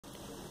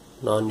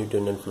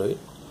Non-Newtonian fluid.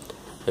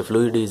 A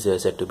fluid is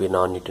said to be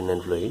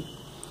non-Newtonian fluid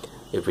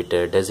if it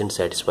doesn't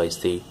satisfy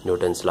the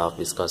Newton's law of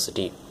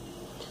viscosity.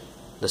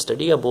 The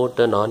study about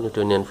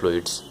non-Newtonian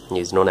fluids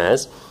is known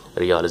as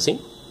rheology.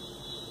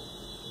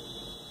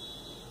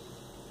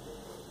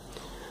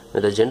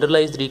 The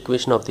generalized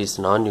equation of this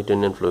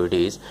non-Newtonian fluid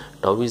is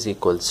tau is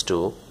equals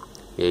to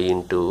A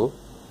into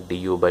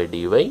du by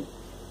dy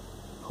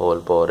whole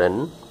power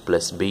n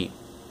plus b.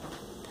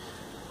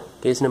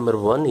 Case number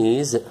 1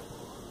 is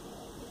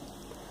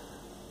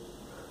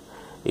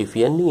if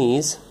n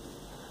is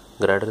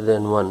greater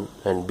than 1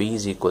 and b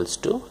is equals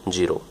to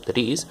 0. That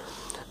is,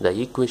 the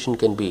equation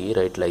can be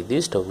write like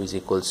this: tau is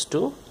equals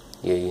to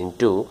A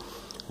into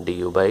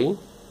du by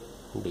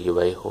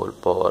dy whole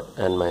power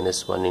n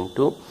minus 1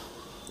 into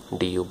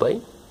du by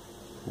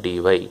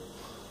dy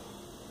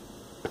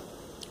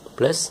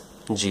plus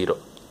 0.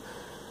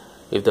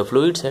 If the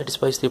fluid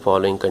satisfies the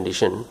following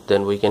condition,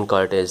 then we can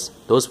call it as,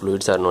 those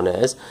fluids are known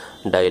as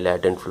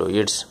dilatant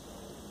fluids.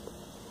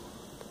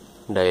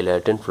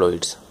 Dilatant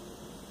fluids.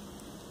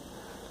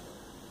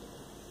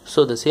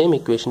 So the same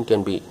equation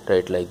can be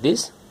write like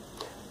this: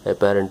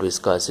 apparent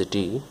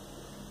viscosity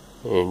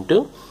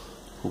into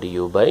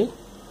du by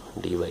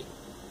dy.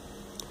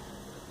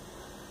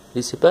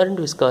 This apparent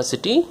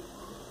viscosity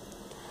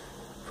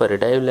for a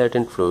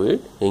dilatant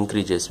fluid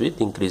increases with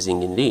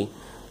increasing in the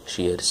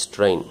shear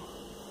strain.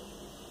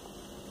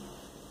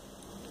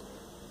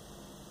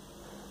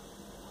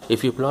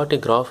 If you plot a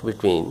graph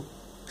between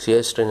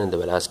shear strain and the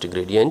velocity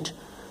gradient,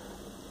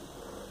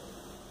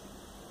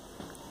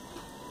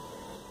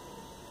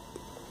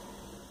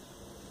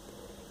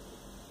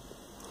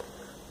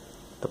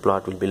 the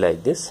plot will be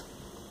like this.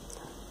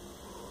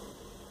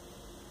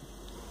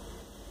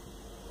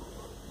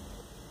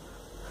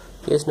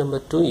 Case number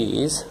 2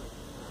 is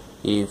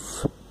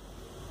if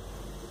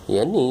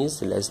n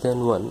is less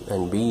than 1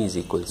 and b is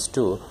equals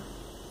to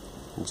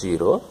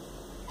 0,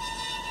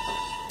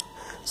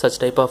 such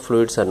type of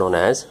fluids are known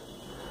as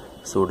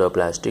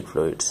pseudoplastic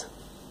fluids.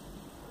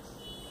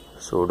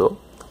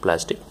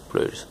 Pseudoplastic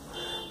fluids.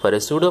 For a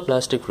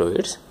pseudoplastic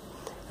fluids,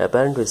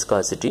 apparent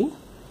viscosity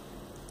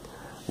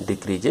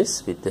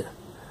decreases with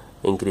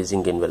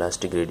increasing in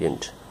velocity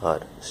gradient or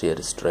shear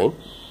strain.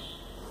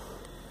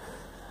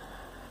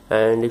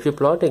 And if you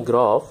plot a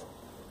graph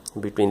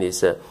between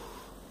this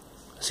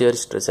shear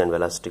stress and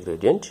velocity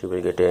gradient, you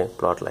will get a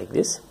plot like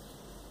this.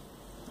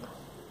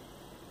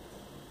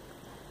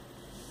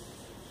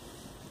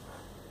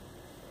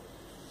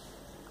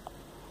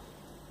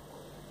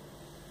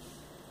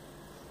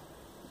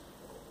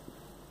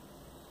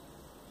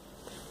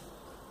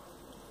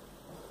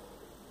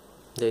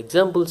 The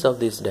examples of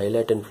these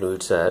dilatant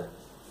fluids are,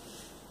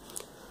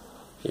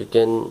 you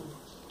can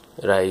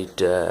write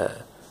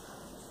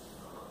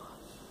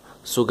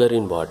sugar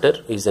in water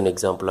is an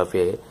example of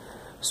a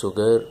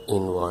sugar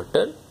in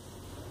water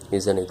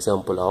is an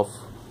example of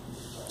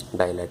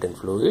dilatant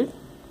fluid,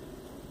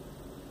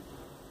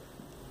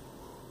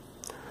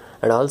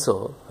 and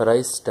also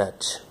rice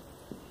starch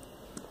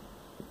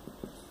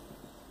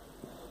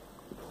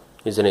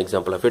is an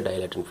example of a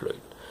dilatant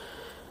fluid.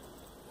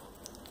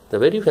 The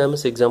very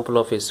famous example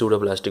of a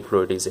pseudoplastic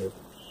fluid is a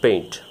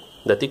paint,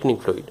 the thickening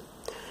fluid,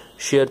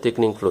 shear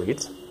thickening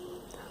fluids.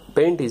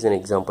 Paint is an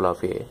example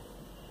of a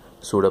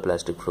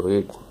pseudoplastic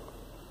fluid.